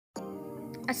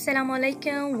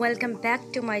AssalamoAlaikum, welcome back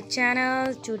to my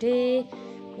channel. Today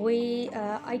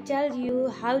I tell you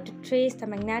how to trace the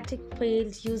magnetic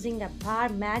fields using a bar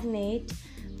magnet.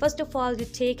 First of all, you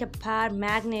take a bar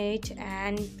magnet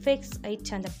and fix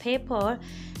it on the paper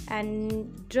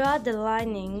and draw the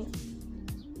lining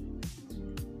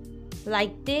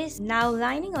like this. Now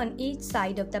lining on each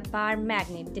side of the bar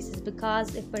magnet. This is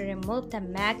because if we remove the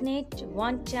magnet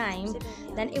one time,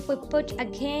 then if we put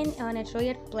again on a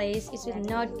real place, it will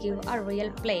not give a real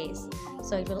place.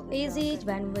 So it will easy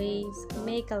when we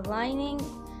make a lining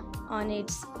on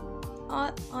its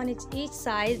each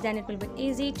side, then it will be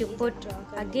easy to put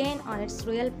again on its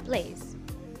real place.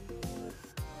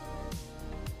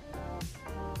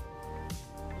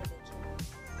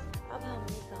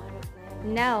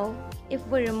 Now if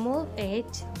we remove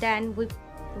it, then we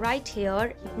write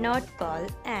here North Pole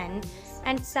N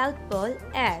and South Pole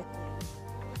S,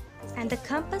 and the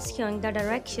compass showing the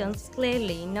directions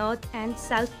clearly, North and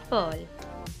South Pole.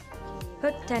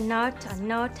 Put the north on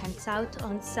north and south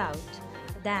on south.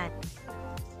 Then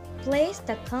place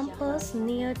the compass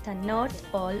near the north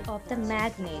pole of the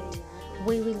magnet.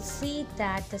 We will see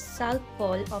that the south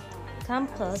pole of the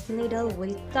compass needle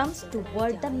will come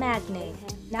toward the magnet.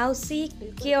 Now see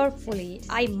carefully.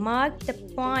 I mark the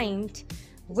point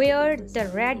where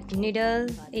the red needle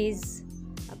is.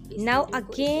 Now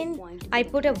again I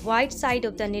put a white side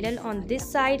of the needle on this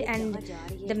side and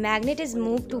the magnet is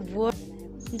moved toward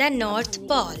the north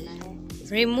pole.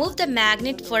 Remove the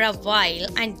magnet for a while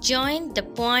and join the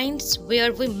points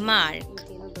where we mark.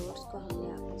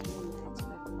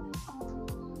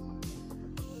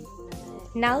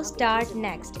 Now start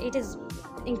next. It is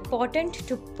important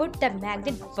to put the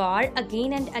magnet bar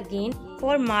again and again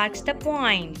for marks the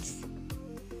points.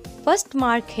 First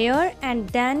mark here and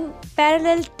then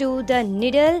parallel to the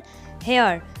needle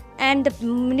here, and the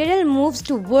needle moves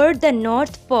toward the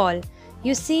north pole.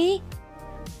 You see,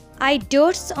 I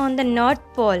dots on the north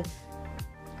pole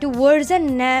towards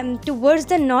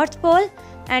the north pole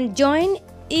and join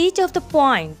each of the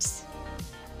points.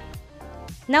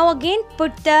 Now again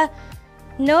put the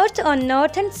north on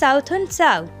north and south on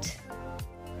south.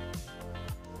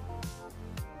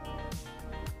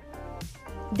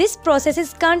 This process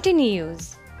is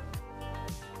continuous.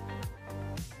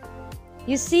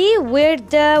 You see where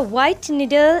the white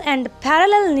needle and the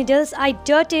parallel needles I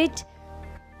dotted.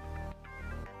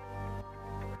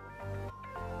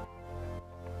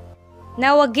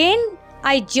 Now again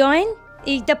I join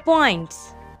the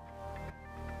points.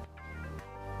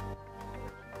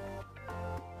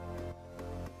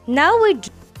 Now we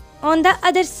draw on the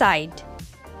other side.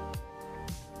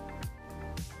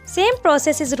 Same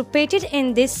process is repeated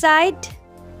in this side.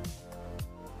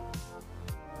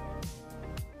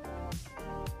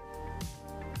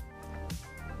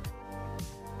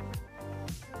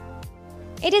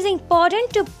 It is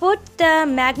important to put the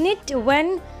magnet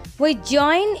when we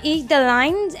join the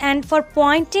lines, and for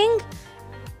pointing,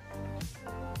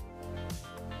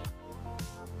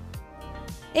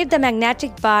 if the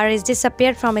magnetic bar is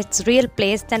disappeared from its real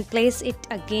place, then place it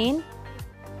again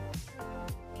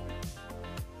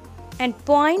and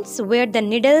points where the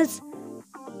needles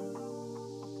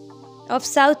of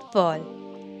south pole.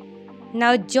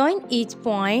 Now join each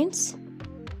points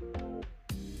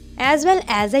as well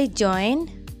as I join.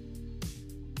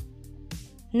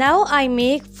 Now I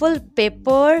make full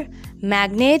paper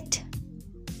magnet.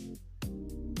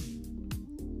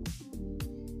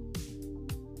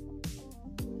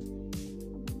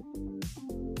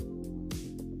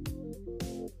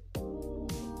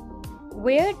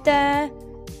 Where the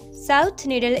south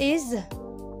needle is.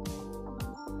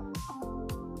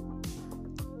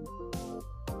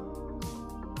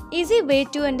 Easy way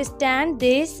to understand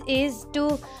this is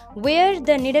to where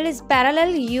the needle is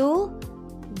parallel,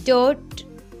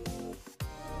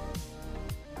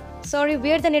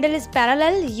 where the needle is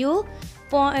parallel, you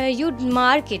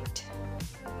mark it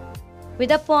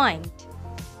with a point,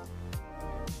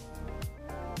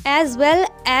 as well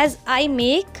as I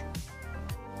make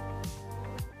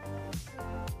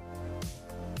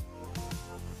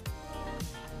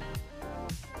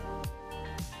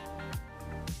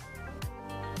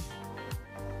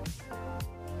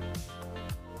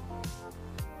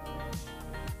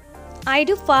I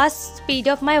do fast speed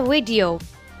of my video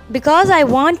because I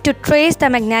want to trace the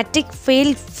magnetic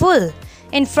field full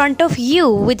in front of you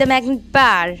with the magnet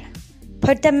bar.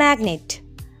 Put the magnet.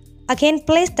 Again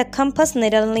place the compass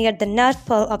needle near the north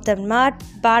pole of the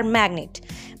bar magnet,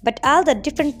 but all the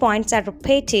different points are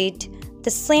repeated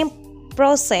the same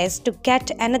process to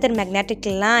get another magnetic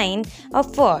line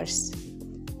of force.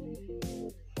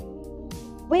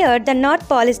 Where the North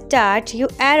Pole starts, you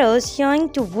arrows showing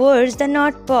towards the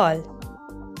North Pole.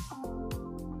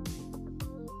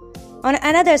 On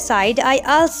another side, I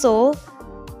also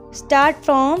start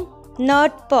from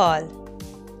North Pole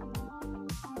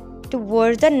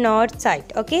towards the north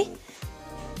side. Okay.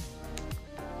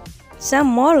 Some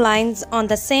more lines on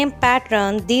the same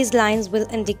pattern. These lines will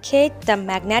indicate the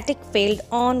magnetic field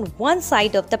on one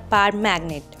side of the power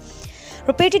magnet.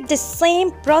 Repeated the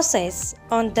same process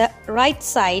on the right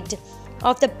side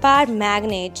of the power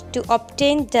magnet to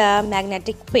obtain the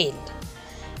magnetic field.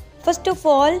 First of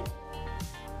all,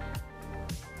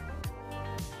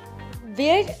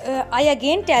 I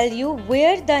again tell you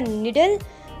where the needle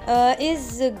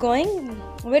is going.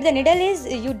 Where the needle is,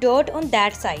 you dot on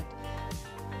that side.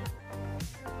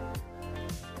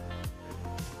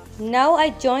 Now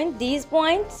I join these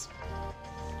points.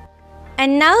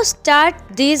 And now start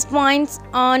these points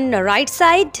on the right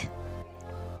side.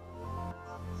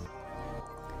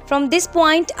 From this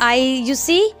point, you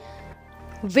see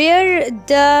where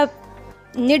the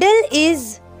needle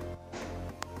is.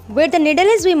 Where the needle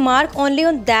is, we mark only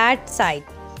on that side.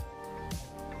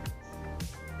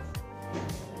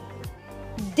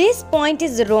 This point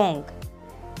is wrong.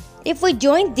 If we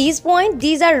join these points,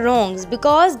 these are wrongs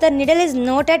because the needle is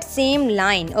not at same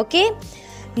line. Okay.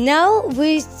 Now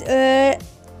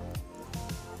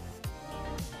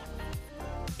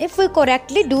if we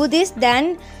correctly do this,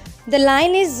 then the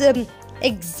line is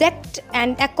exact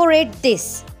and accurate.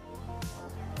 This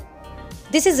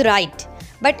is right.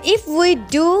 But if we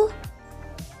do,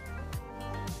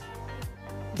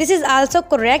 this is also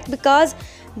correct because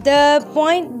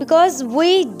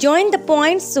we join the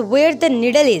points where the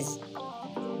needle is.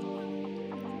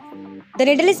 The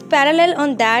needle is parallel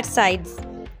on that side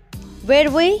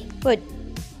where we put.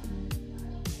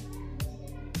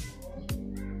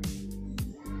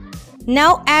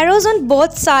 Now arrows on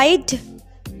both sides.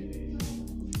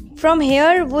 From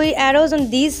here we arrows on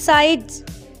these sides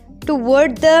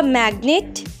toward the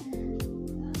magnet,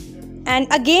 and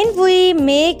again we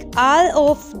make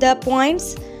all of the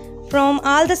points from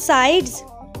all the sides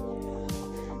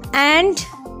and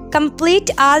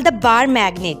complete all the bar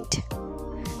magnet.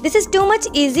 This is too much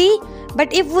easy,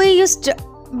 but if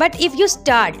you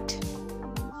start.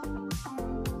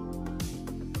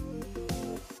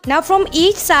 Now from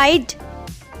each side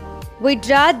we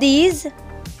draw these.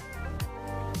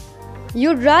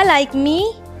 You draw like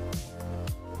me.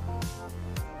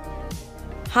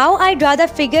 How I draw the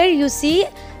figure, you see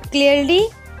clearly.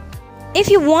 If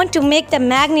you want to make the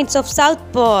magnets of South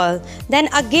Pole, then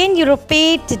again you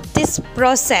repeat this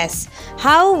process.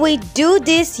 How we do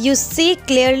this, you see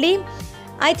clearly.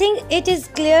 I think it is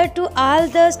clear to all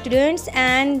the students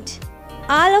and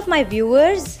all of my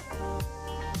viewers.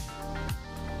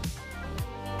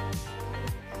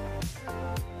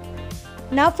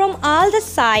 Now from all the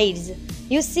sides,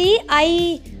 you see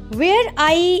where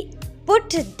I put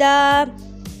the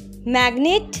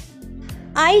magnet,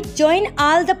 I join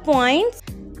all the points.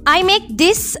 I make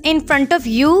this in front of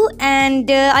you, and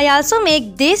I also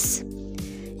make this.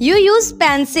 You use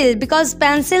pencil because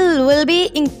pencil will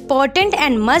be important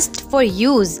and must for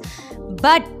use,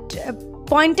 but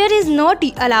pointer is not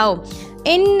allowed.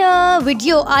 In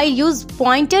video I use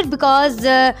pointer because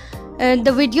the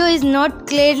video is not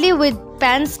clearly with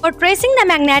pens. For tracing the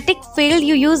magnetic field,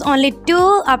 you use only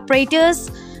two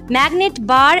operators: magnet,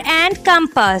 bar and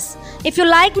compass. If you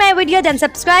like my video, then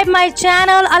subscribe my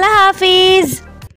channel. Allah Hafiz.